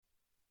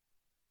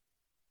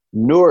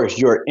Nourish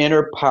your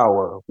inner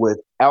power with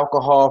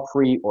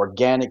alcohol-free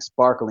organic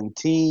sparkling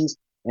teas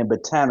and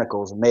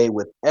botanicals made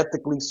with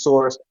ethically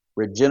sourced,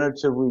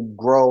 regeneratively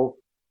grown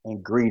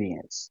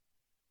ingredients.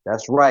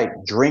 That's right,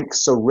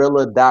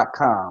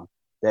 drinksarilla.com.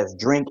 That's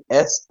drink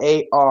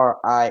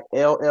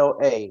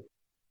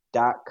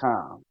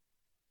SARILLA.com.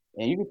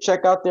 And you can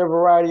check out their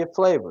variety of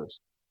flavors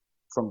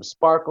from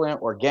sparkling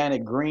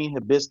organic green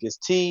hibiscus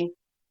tea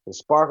to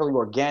sparkling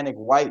organic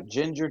white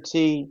ginger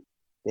tea.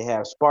 They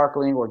have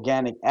sparkling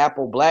organic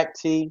apple black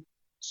tea,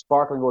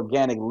 sparkling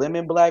organic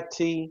lemon black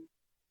tea,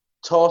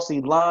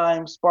 Tulsi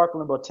lime,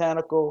 sparkling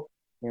botanical,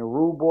 and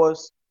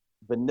rooibos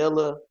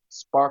vanilla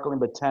sparkling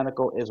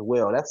botanical as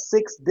well. That's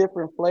 6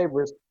 different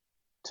flavors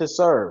to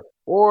serve.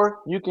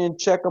 Or you can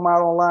check them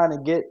out online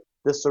and get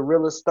the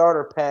Cirilla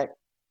Starter Pack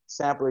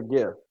sampler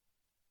gift.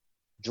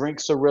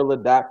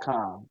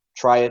 DrinkCirilla.com.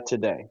 Try it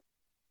today.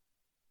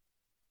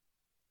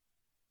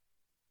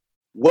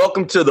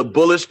 Welcome to the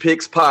Bullish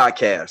Picks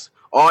podcast.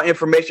 All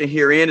information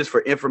herein is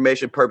for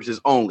information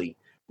purposes only.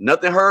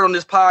 Nothing heard on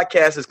this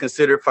podcast is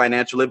considered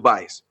financial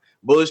advice.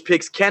 Bullish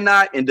Picks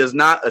cannot and does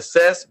not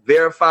assess,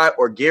 verify,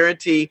 or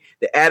guarantee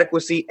the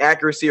adequacy,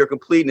 accuracy, or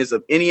completeness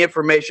of any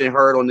information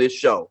heard on this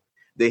show.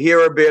 The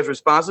hearer bears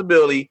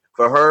responsibility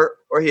for her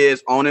or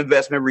his own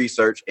investment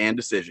research and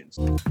decisions.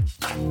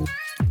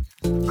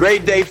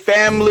 Great day,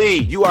 family.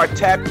 You are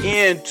tapped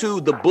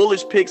into the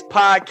Bullish Picks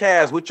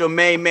podcast with your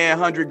main man,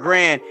 100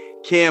 Grand,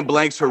 Ken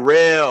Blanks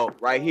Harrell,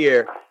 right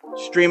here,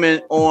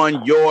 streaming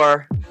on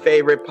your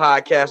favorite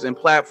podcasting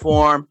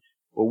platform,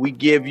 where we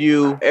give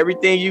you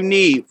everything you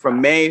need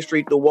from Main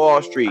Street to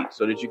Wall Street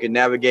so that you can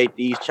navigate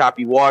these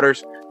choppy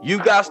waters. You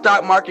got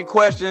stock market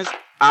questions.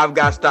 I've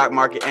got stock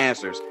market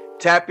answers.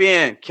 Tap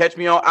in. Catch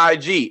me on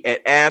IG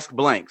at Ask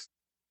Blanks.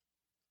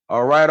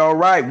 All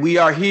right. We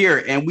are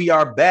here and we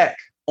are back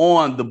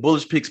on the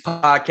Bullish Picks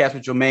podcast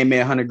with your main man,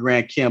 100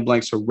 Grand, Ken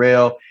Blanks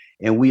Harrell.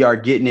 And we are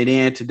getting it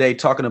in today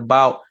talking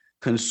about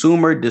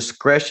consumer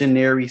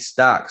discretionary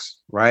stocks,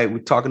 right? We're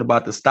talking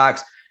about the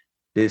stocks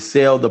that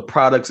sell the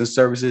products and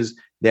services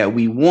that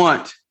we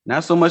want,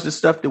 not so much the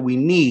stuff that we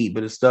need,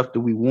 but the stuff that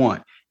we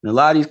want. And a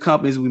lot of these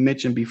companies we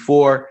mentioned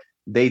before,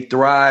 they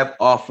thrive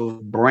off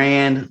of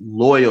brand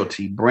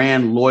loyalty.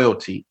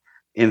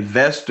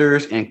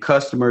 Investors and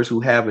customers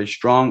who have a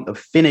strong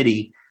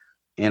affinity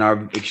and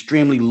are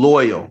extremely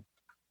loyal.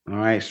 All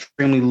right,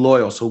 extremely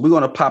loyal. So we're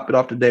going to pop it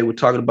off today. We're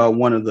talking about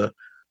one of the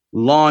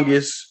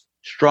longest,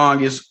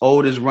 strongest,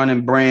 oldest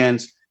running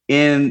brands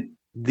in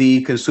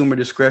the consumer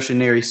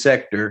discretionary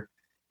sector,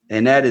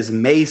 and that is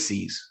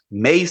Macy's.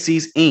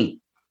 Macy's Inc.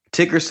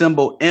 Ticker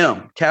symbol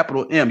M,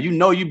 capital M. You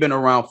know you've been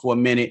around for a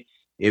minute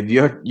if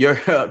your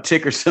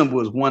ticker symbol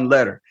is one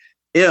letter.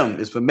 M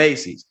is for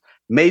Macy's.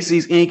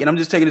 Macy's Inc. And I'm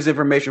just taking this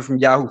information from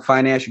Yahoo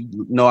Finance.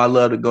 You know I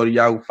love to go to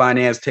Yahoo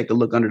Finance, take a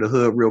look under the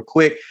hood real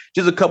quick.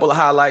 Just a couple of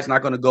highlights.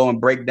 Not going to go and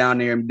break down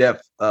their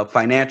in-depth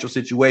financial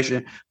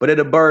situation, but at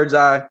a bird's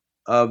eye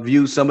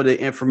view, some of the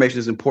information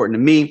is important to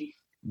me.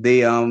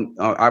 They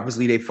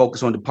obviously they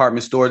focus on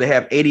department stores. They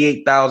have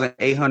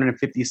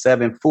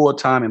 88,857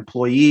 full-time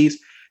employees.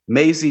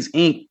 Macy's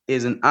Inc.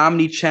 is an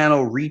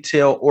omni-channel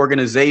retail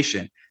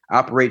organization,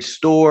 operates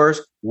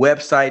stores,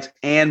 websites,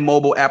 and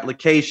mobile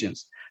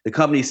applications. The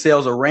company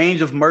sells a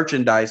range of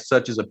merchandise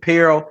such as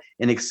apparel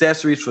and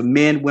accessories for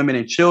men, women,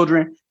 and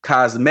children,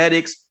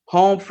 cosmetics,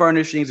 home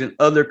furnishings, and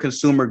other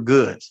consumer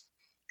goods.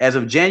 As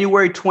of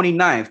January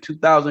 29th,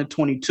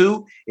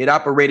 2022, it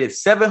operated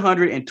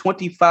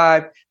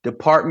 725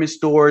 department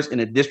stores in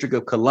the District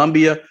of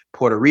Columbia,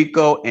 Puerto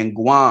Rico, and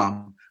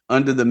Guam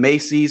under the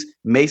Macy's,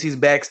 Macy's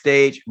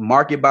Backstage,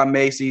 Market by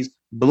Macy's,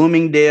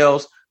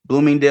 Bloomingdale's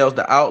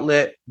The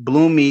Outlet,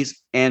 Bloomies,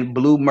 and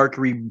Blue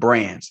Mercury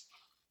brands.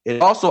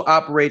 It also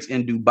operates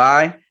in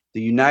Dubai,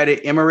 the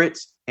United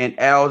Emirates, and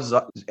Al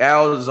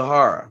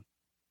Zahra,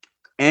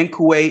 and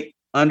Kuwait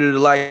under the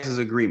license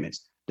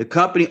agreements. The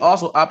company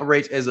also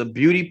operates as a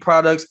beauty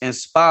products and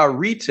spa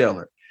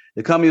retailer.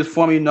 The company was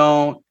formerly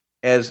known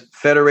as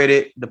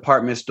Federated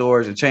Department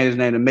Stores and changed its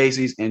name to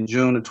Macy's in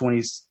June of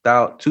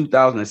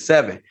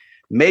 2007.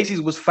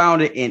 Macy's was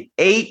founded in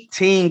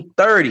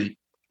 1830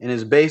 and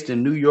is based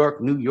in New York,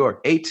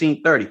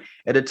 1830.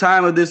 At the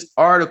time of this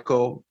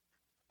article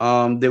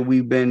that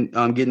we've been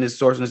getting this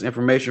source and this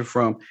information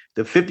from,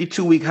 the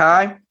 52-week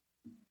high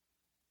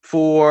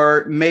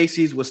for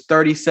Macy's was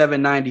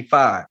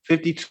 $37.95.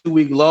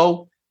 52-week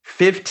low,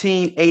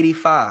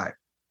 $15.85.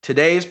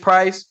 Today's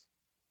price,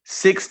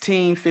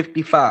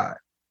 $16.55.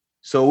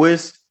 So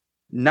it's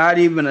not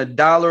even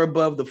 $1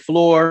 above the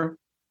floor,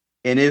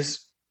 and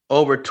it's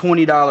over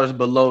 $20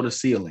 below the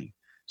ceiling.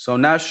 So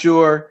not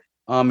sure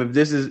if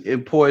this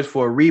is poised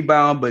for a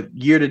rebound, but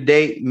year to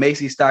date,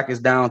 Macy's stock is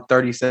down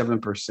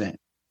 37%.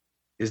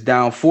 It's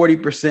down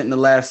 40% in the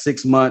last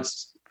 6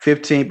 months,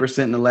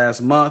 15% in the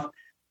last month,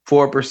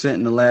 4%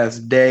 in the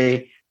last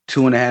day,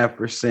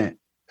 2.5%.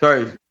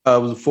 Sorry, it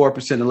was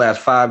 4% in the last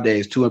 5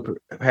 days,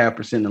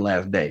 2.5% in the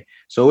last day.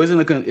 So it's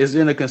in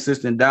a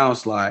consistent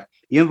downslide.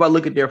 Even if I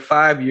look at their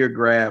five-year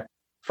graph,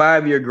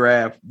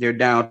 they're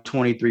down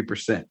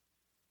 23%.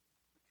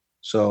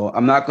 So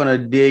I'm not going to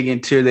dig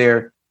into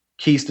their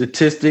key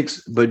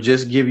statistics, but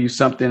just give you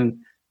something.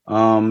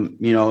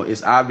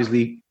 It's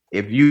obviously,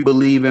 if you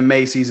believe in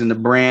Macy's and the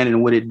brand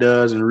and what it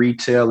does and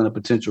retail and a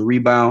potential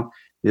rebound,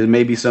 there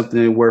may be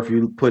something worth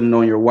you putting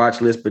on your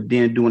watch list, but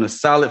then doing a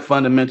solid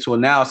fundamental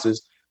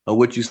analysis of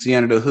what you see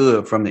under the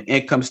hood from the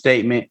income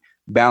statement,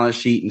 balance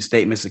sheet, and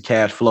statements of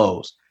cash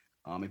flows.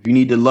 If you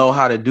need to know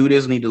how to do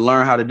this, need to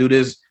learn how to do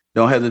this,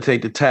 don't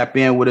hesitate to tap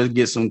in with us,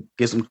 get some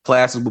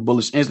classes with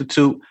Bullish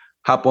Institute,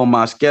 hop on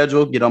my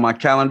schedule, get on my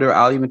calendar.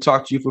 I'll even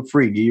talk to you for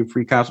free, give you a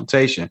free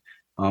consultation.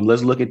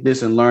 Let's look at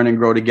this and learn and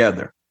grow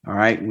together. All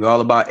right. We're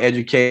all about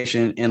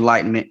education,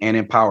 enlightenment, and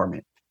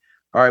empowerment.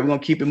 All right. We're going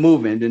to keep it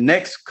moving. The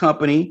next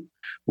company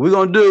we're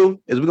going to do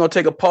is we're going to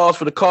take a pause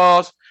for the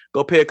cause,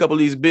 go pay a couple of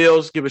these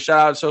bills, give a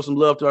shout out, show some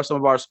love to some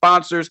of our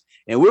sponsors,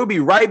 and we'll be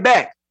right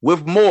back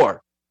with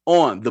more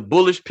on the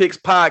Bullish Picks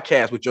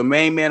podcast with your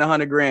main man,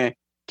 100 grand,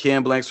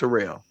 Ken Blanks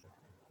Harrell.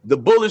 The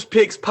Bullish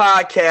Picks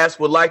podcast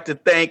would like to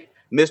thank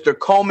Mr.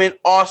 Coleman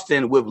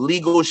Austin with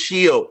Legal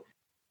Shield.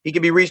 He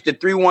can be reached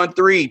at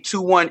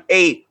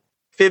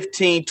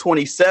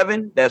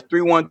 313-218-1527. That's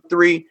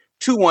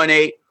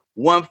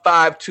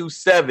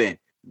 313-218-1527.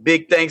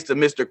 Big thanks to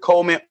Mr.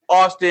 Coleman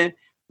Austin,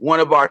 one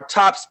of our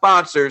top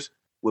sponsors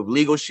with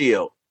Legal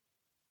Shield.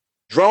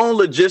 Drone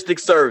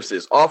Logistics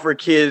Services offer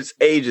kids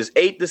ages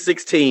 8 to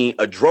 16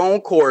 a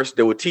drone course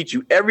that will teach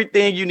you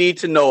everything you need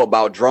to know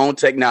about drone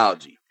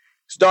technology.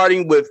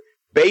 Starting with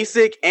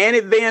basic and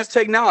advanced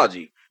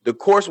technology, the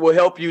course will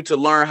help you to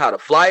learn how to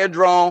fly a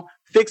drone,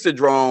 fix a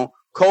drone,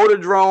 code a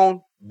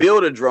drone,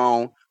 build a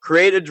drone,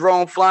 create a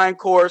drone flying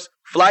course,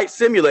 flight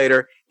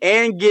simulator,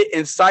 and get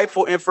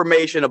insightful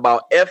information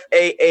about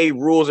FAA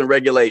rules and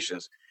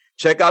regulations.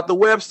 Check out the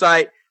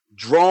website,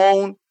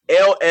 dronels.org.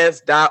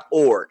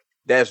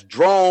 That's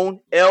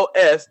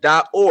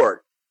dronels.org.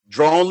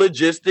 Drone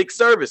Logistics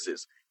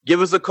Services. Give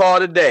us a call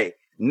today,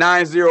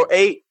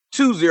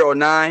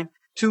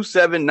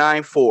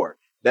 908-209-2794.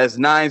 That's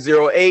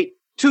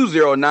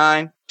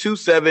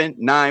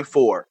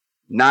 908-209-2794.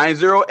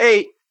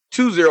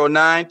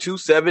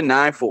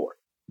 908-209-2794.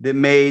 That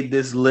made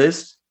this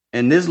list.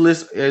 And this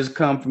list has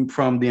come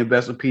from the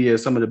Investopedia,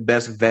 some of the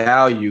best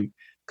value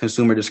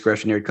consumer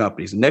discretionary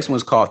companies. The next one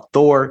is called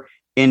THO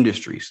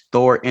Industries.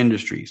 THO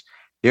Industries.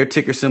 Their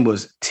ticker symbol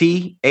is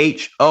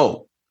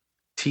THO.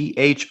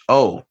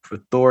 THO for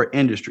THO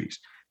Industries.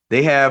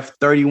 They have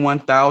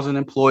 31,000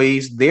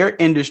 employees. Their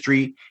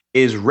industry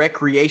is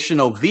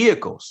recreational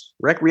vehicles.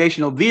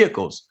 Recreational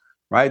vehicles,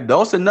 right?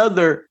 Those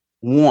another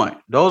one.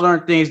 Those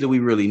aren't things that we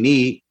really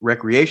need,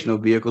 recreational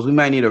vehicles. We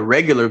might need a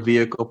regular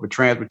vehicle for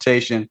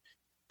transportation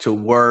to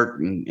work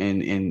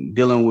and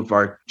dealing with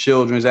our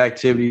children's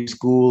activities,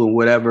 school and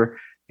whatever,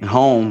 and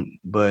home,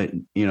 but,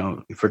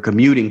 for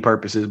commuting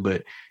purposes,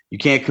 but you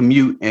can't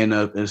commute in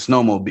a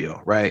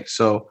snowmobile, right?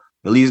 So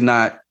at least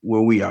not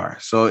where we are.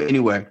 So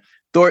anyway,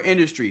 THO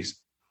Industries,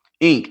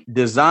 Inc.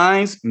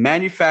 designs,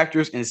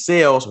 manufactures, and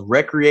sells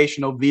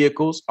recreational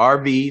vehicles,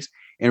 RVs,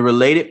 and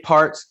related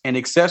parts and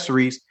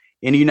accessories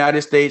in the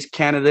United States,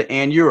 Canada,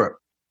 and Europe.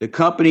 The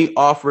company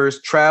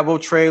offers travel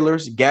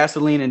trailers,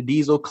 gasoline and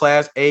diesel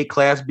Class A,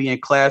 Class B,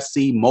 and Class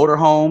C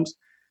motorhomes,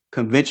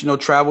 conventional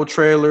travel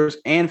trailers,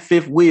 and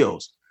fifth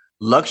wheels,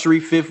 luxury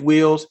fifth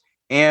wheels,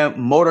 and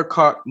motor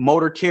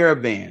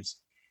caravans,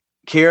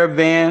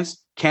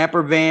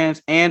 camper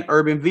vans, and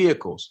urban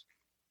vehicles.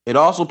 It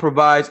also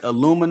provides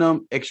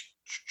aluminum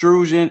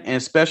extrusion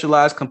and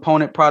specialized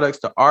component products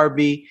to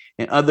RV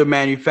and other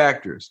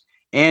manufacturers,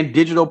 and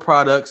digital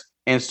products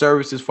and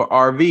services for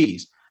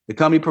RVs. The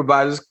company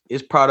provides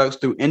its products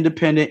through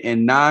independent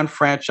and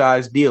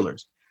non-franchise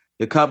dealers.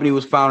 The company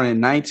was founded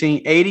in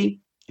 1980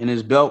 and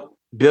is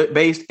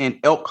based in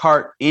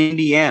Elkhart,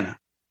 Indiana.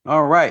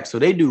 All right, so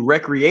they do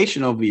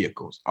recreational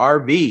vehicles,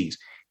 RVs,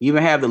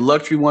 even have the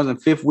luxury ones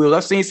and fifth wheels.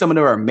 I've seen some of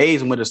them are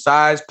amazing with the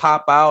sides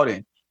pop out,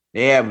 and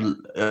they have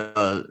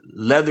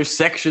leather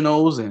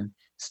sectionals and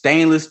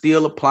stainless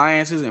steel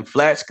appliances and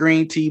flat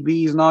screen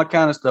TVs and all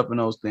kind of stuff in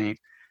those things.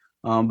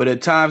 But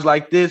at times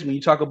like this, when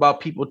you talk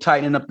about people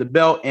tightening up the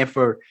belt, and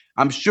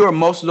I'm sure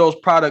most of those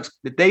products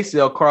that they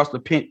sell cost a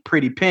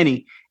pretty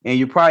penny, and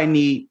you probably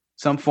need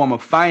some form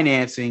of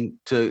financing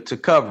to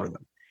cover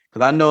them.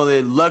 Because I know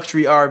that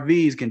luxury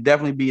RVs can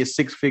definitely be a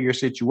six-figure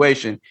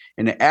situation,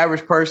 and the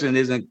average person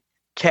isn't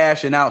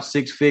cashing out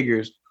six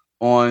figures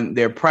on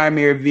their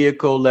primary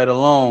vehicle, let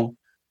alone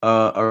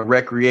a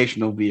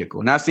recreational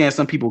vehicle. Not saying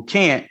some people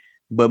can't,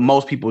 but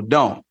most people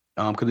don't.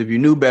 Because if you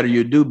knew better,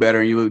 you'd do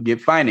better, and you would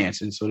get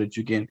financing so that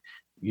you can,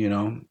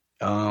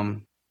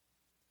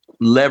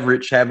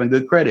 leverage having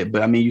good credit.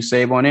 But I mean, you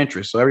save on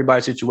interest. So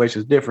everybody's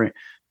situation is different.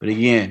 But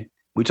again,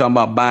 we're talking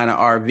about buying an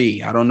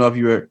RV. I don't know if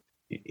you're,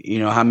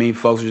 how many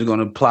folks are just going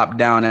to plop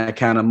down that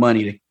kind of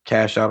money to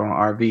cash out on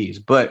RVs.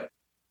 But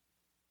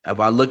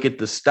if I look at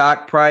the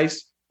stock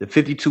price, the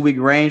 52-week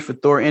range for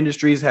THO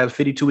Industries has a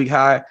 52-week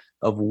high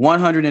of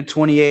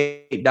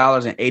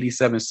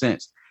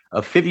 $128.87.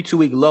 A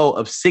 52-week low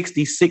of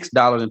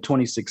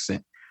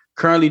 $66.26.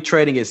 Currently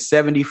trading at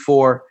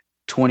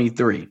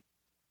 $74.23.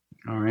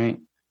 All right.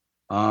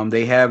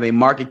 They have a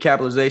market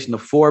capitalization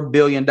of $4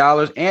 billion,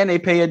 and they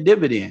pay a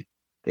dividend.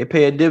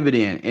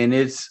 And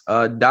it's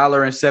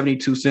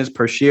 $1.72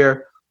 per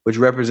share, which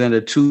represents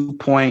a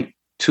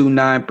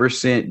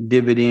 2.29%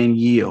 dividend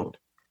yield.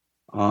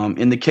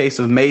 In the case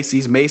of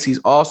Macy's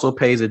also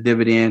pays a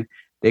dividend.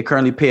 They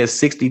currently pay a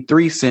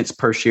 63 cents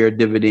per share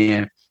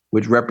dividend,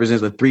 which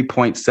represents a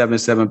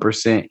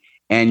 3.77%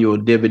 annual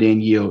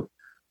dividend yield,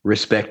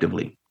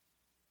 respectively.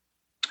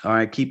 All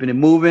right, keeping it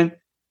moving.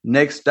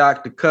 Next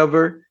stock to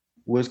cover,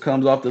 which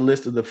comes off the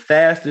list of the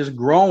fastest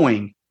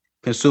growing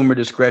consumer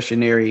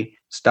discretionary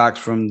stocks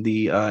from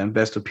the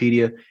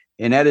Investopedia,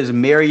 and that is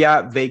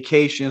Marriott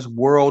Vacations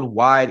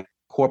Worldwide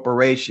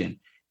Corporation.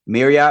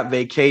 Marriott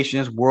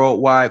Vacations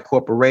Worldwide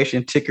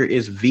Corporation, ticker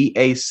is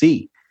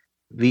VAC.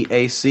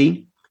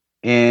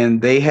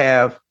 And they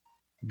have,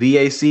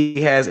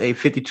 VAC has a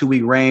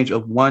 52-week range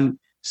of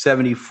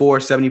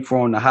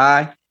 174.74 on the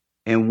high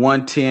and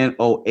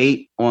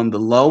 110.08 on the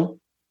low.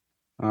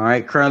 All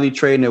right, currently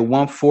trading at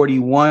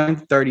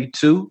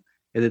 141.32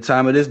 at the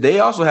time of this. They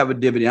also have a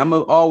dividend. I'm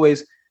going to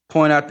always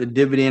point out the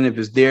dividend if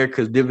it's there,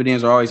 because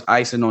dividends are always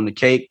icing on the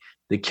cake.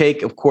 The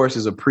cake, of course,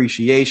 is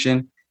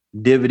appreciation,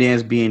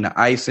 dividends being the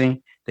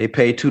icing. They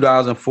pay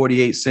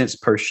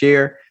 $2.48 per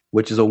share,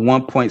 which is a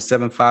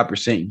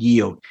 1.75%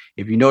 yield.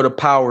 If you know the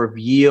power of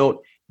yield,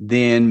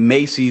 then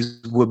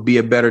Macy's would be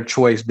a better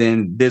choice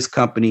than this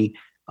company,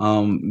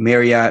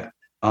 Marriott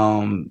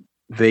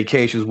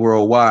Vacations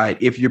Worldwide,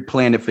 if you're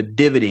planning for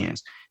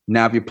dividends.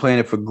 Now, if you're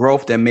planning for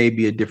growth, that may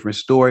be a different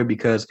story,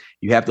 because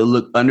you have to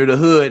look under the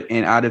hood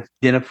and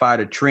identify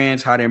the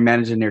trends, how they're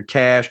managing their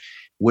cash,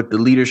 what the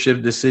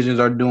leadership decisions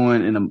are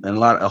doing, and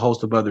a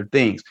host of other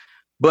things.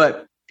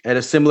 But at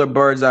a similar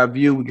bird's eye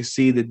view, we can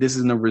see that this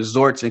is in the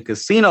resorts and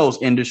casinos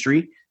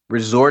industry.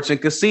 Resorts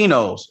and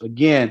casinos,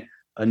 again,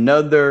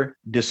 another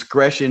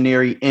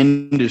discretionary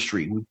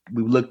industry.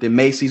 We looked at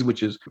Macy's,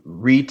 which is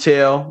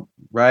retail,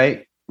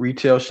 right?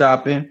 Retail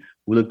shopping.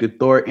 We looked at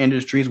Thor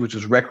Industries, which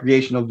is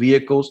recreational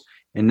vehicles.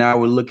 And now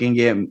we're looking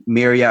at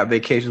Marriott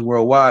Vacations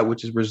Worldwide,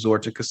 which is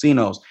resorts and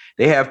casinos.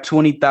 They have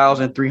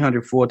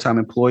 20,300 full-time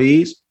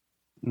employees.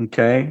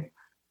 Okay.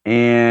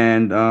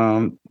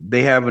 And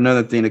they have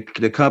another thing.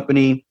 The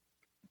company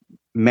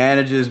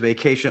manages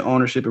vacation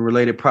ownership and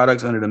related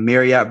products under the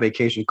Marriott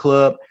Vacation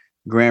Club,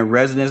 Grand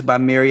Residence by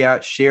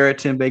Marriott,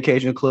 Sheraton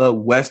Vacation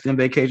Club, Westin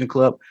Vacation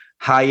Club,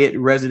 Hyatt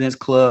Residence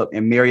Club,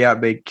 and Marriott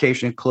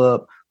Vacation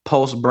Club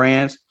Post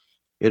brands.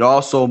 It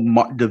also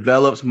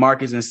develops,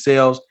 markets, and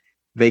sells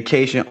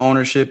vacation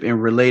ownership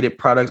and related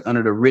products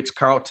under the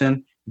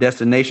Ritz-Carlton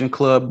Destination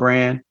Club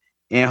brand,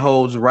 and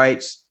holds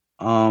rights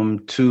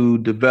to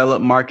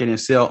develop, market, and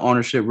sell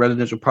ownership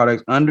residential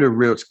products under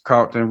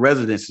Ritz-Carlton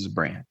Residences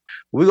brand.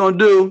 What we're going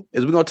to do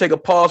is we're going to take a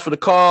pause for the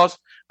cause,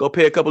 go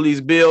pay a couple of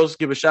these bills,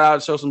 give a shout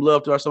out, show some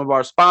love to some of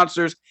our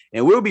sponsors,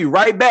 and we'll be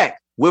right back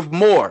with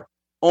more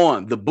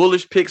on the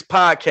Bullish Picks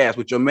podcast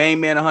with your main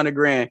man, 100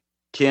 grand,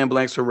 Ken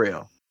Blanks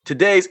Harrell.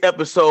 Today's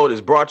episode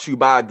is brought to you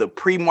by the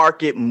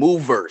Pre-Market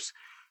Movers.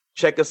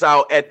 Check us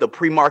out at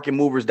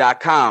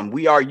thepremarketmovers.com.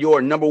 We are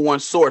your number one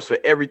source for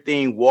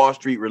everything Wall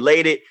Street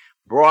related,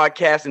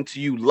 broadcasting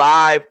to you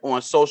live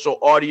on social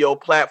audio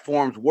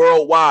platforms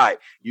worldwide.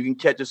 You can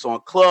catch us on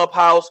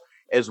Clubhouse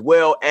as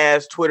well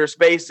as Twitter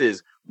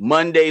Spaces,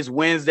 Mondays,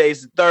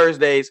 Wednesdays, and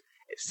Thursdays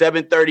at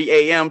 7:30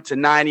 a.m. to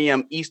 9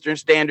 a.m. Eastern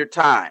Standard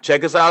Time.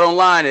 Check us out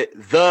online at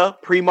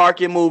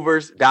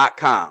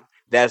thepremarketmovers.com.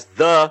 That's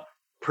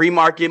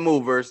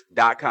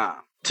thepremarketmovers.com.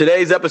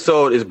 Today's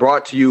episode is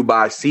brought to you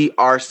by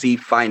CRC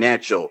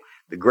Financial,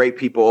 the great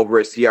people over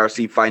at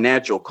CRC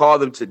Financial. Call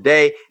them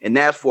today and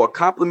ask for a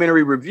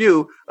complimentary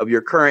review of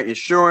your current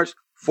insurance,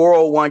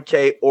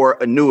 401k, or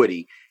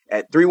annuity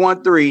at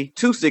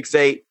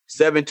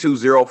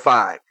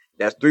 313-268-7205.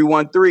 That's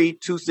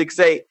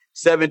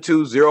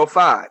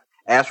 313-268-7205.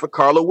 Ask for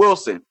Carla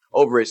Wilson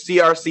over at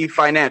CRC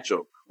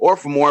Financial, or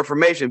for more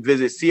information,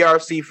 visit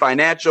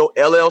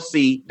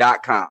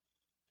crcfinancialllc.com.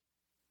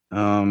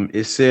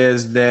 It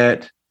says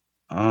that,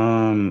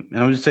 and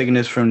I'm just taking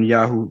this from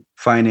Yahoo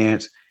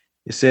Finance.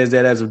 It says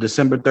that as of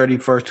December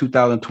 31st,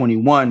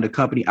 2021, the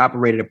company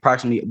operated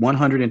approximately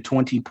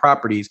 120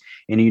 properties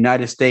in the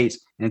United States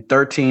and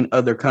 13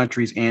 other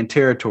countries and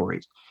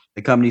territories.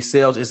 The company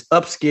sells its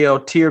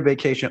upscale tier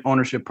vacation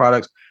ownership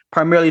products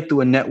primarily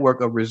through a network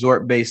of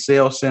resort-based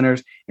sales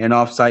centers and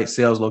off-site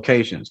sales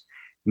locations.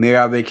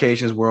 Marriott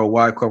Vacations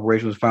Worldwide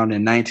Corporation was founded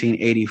in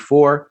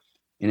 1984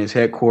 and is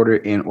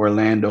headquartered in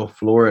Orlando,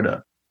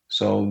 Florida.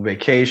 So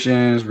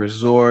vacations,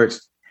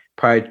 resorts,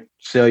 probably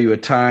sell you a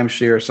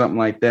timeshare or something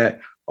like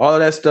that. All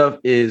of that stuff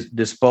is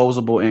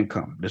disposable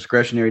income,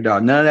 discretionary dollar.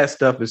 None of that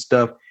stuff is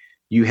stuff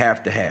you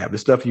have to have. The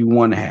stuff you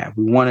want to have.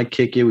 We want to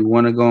kick it. We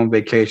want to go on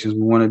vacations.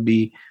 We want to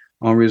be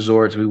on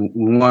resorts. We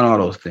want all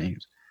those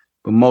things.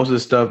 But most of the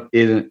stuff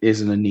isn't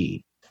a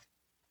need.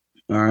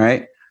 All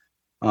right.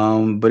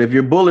 But if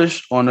you're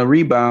bullish on a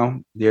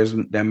rebound,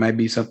 that might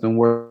be something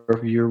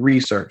worth your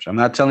research. I'm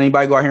not telling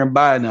anybody to go out here and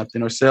buy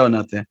nothing or sell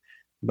nothing,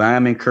 but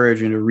I'm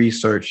encouraging you to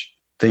research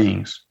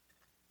things.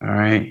 All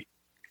right.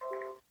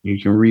 You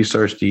can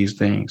research these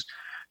things.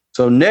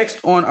 So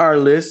next on our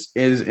list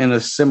is in a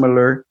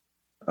similar,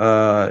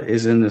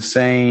 is in the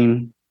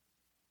same,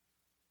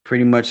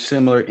 pretty much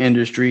similar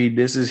industry.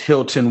 This is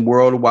Hilton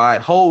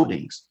Worldwide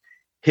Holdings.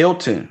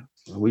 Hilton,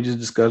 we just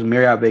discussed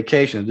Marriott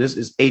Vacations. This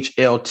is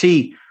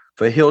HLT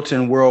for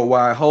Hilton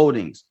Worldwide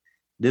Holdings.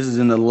 This is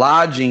in the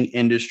lodging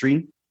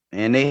industry,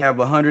 and they have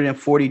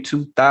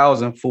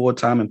 142,000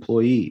 full-time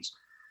employees.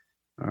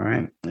 All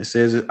right. It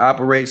says it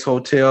operates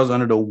hotels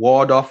under the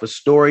Waldorf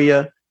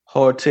Astoria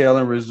Hotel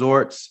and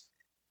Resorts,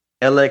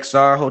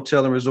 LXR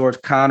Hotel and Resorts,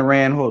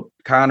 Conrad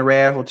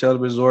Hotel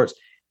and Resorts,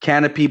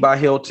 Canopy by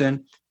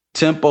Hilton,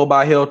 Tempo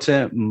by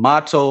Hilton,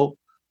 Motto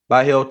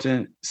by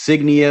Hilton,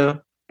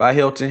 Signia by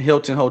Hilton,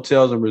 Hilton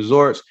Hotels and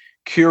Resorts,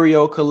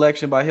 Curio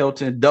Collection by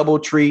Hilton,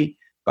 Doubletree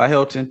by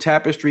Hilton,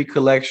 Tapestry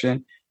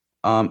Collection,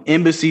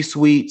 Embassy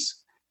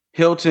Suites,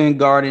 Hilton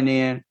Garden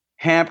Inn,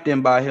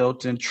 Hampton by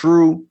Hilton,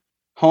 True,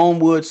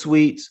 Homewood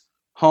Suites,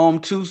 Home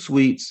 2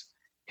 Suites,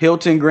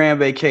 Hilton Grand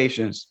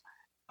Vacations.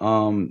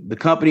 The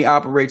company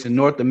operates in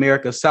North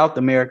America, South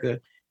America,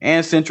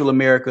 and Central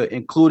America,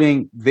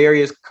 including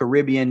various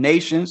Caribbean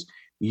nations,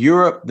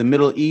 Europe, the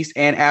Middle East,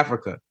 and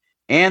Africa,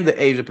 and the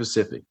Asia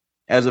Pacific.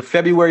 As of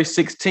February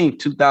 16,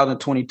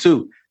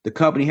 2022, the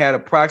company had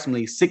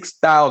approximately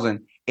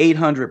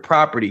 6,800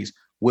 properties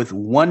with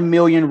 1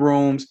 million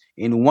rooms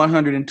in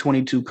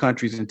 122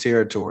 countries and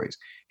territories.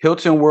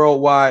 Hilton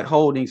Worldwide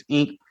Holdings,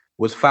 Inc.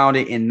 was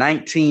founded in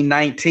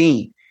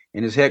 1919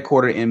 and is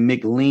headquartered in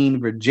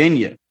McLean,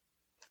 Virginia.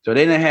 So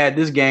they done had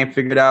this game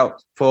figured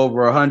out for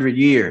over 100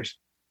 years,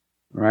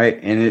 right?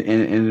 And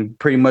it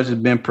pretty much has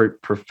been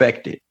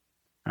perfected,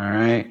 all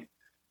right?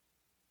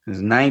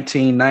 It's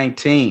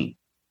 1919,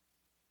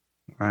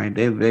 right?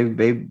 They've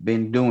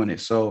been doing it.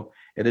 So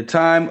at the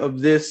time of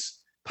this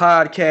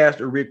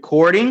podcast or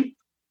recording,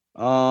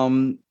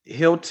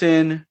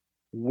 Hilton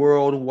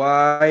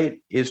Worldwide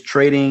is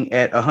trading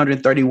at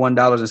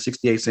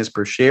 $131.68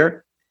 per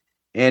share,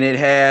 and it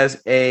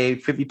has a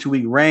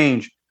 52-week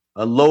range,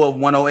 a low of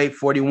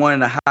 108.41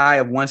 and a high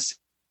of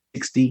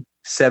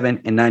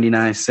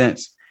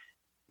 167.99.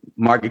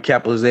 Market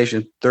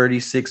capitalization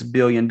 $36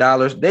 billion.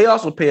 They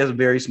also pay us a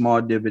very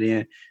small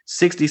dividend,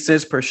 60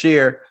 cents per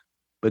share,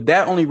 but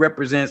that only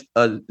represents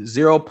a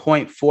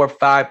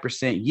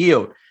 0.45%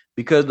 yield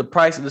because the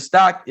price of the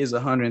stock is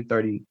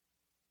 $131.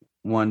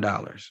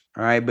 All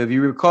right. But if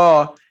you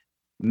recall,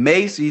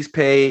 Macy's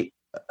paid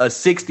a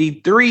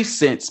 63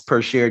 cents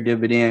per share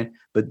dividend,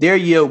 but their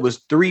yield was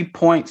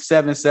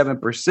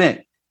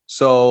 3.77%.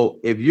 So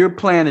if you're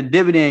playing a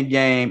dividend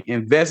game,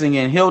 investing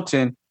in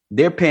Hilton,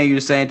 they're paying you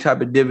the same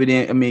type of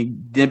dividend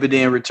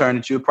return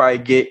that you'll probably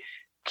get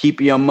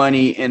keeping your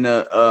money in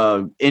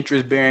a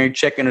interest-bearing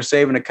checking or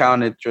saving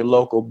account at your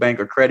local bank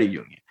or credit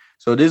union.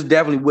 So this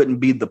definitely wouldn't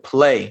be the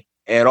play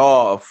at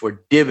all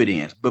for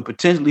dividends, but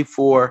potentially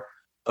for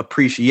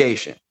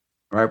appreciation,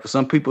 right? For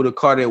some people to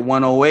call it at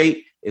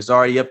 108, it's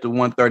already up to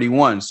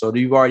 131. So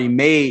you've already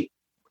made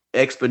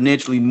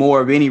exponentially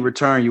more of any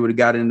return you would have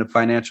gotten in the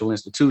financial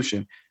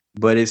institution,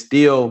 but it's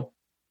still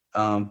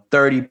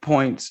 30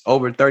 points,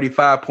 over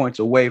 35 points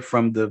away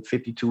from the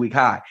 52-week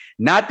high.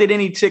 Not that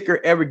any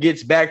ticker ever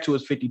gets back to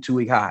its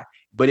 52-week high,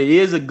 but it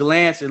is a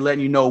glance at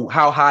letting you know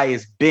how high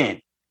it's been,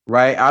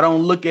 right? I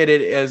don't look at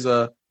it as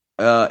an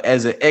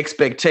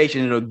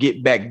expectation it'll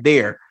get back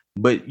there,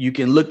 but you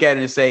can look at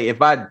it and say,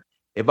 if I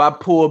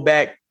pull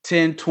back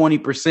 10,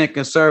 20%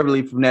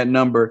 conservatively from that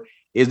number,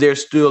 is there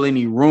still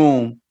any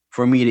room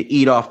for me to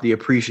eat off the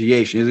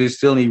appreciation? Is there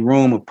still any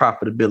room of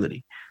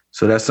profitability?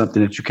 So that's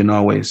something that you can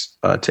always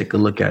take a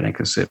look at and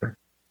consider.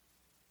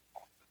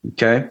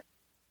 Okay.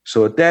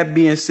 So with that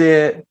being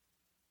said,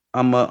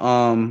 I'm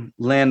gonna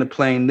land the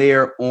plane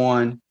there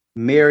on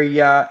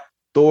Marriott,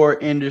 Thor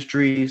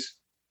Industries,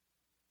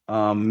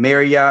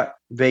 Marriott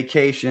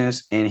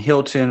Vacations, and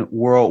Hilton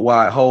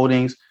Worldwide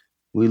Holdings.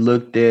 We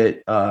looked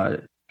at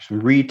some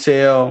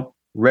retail,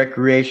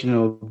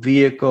 recreational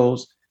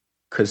vehicles,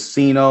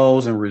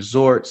 casinos and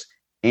resorts,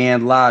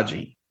 and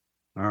lodging.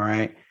 All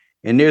right.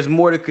 And there's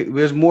more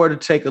to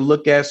take a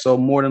look at. So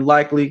more than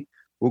likely,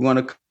 we're going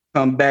to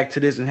come back to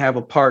this and have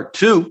a part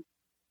 2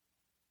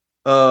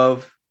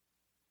 of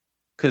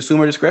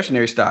consumer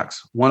discretionary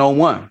stocks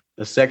 101,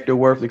 a sector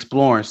worth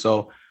exploring.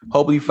 So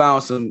hopefully you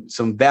found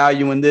some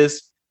value in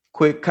this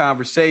quick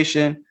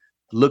conversation.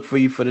 Look for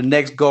you for the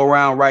next go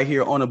around right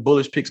here on the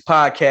Bullish Picks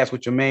podcast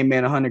with your main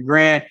man, 100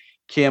 grand,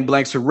 Ken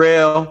Blanks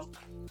Harrell.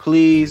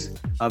 Please,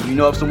 if you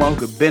know of someone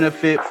who could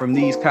benefit from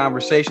these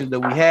conversations that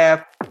we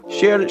have,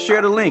 share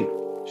the link,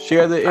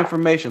 share the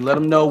information. Let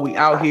them know we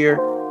out here.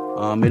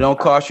 It don't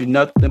cost you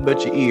nothing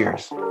but your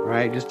ears,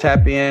 right? Just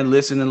tap in,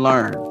 listen, and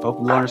learn. Hope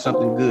you learn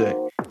something good.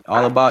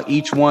 All about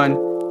each one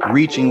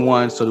reaching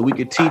one so that we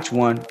could teach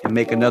one and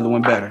make another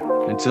one better.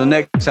 Until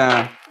next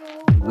time,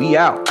 we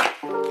out.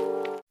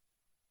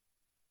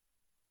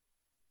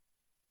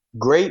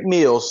 Great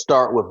meals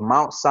start with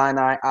Mount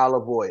Sinai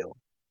olive oil.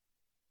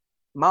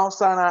 Mount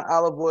Sinai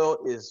olive oil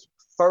is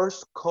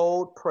first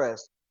cold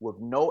pressed with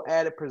no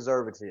added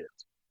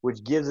preservatives,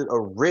 which gives it a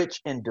rich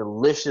and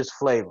delicious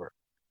flavor.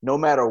 No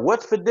matter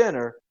what's for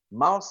dinner,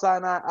 Mount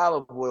Sinai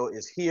olive oil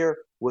is here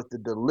with the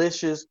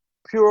delicious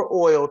pure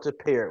oil to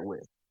pair it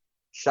with.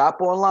 Shop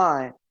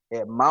online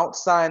at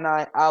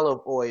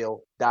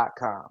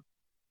mountsinaioliveoil.com.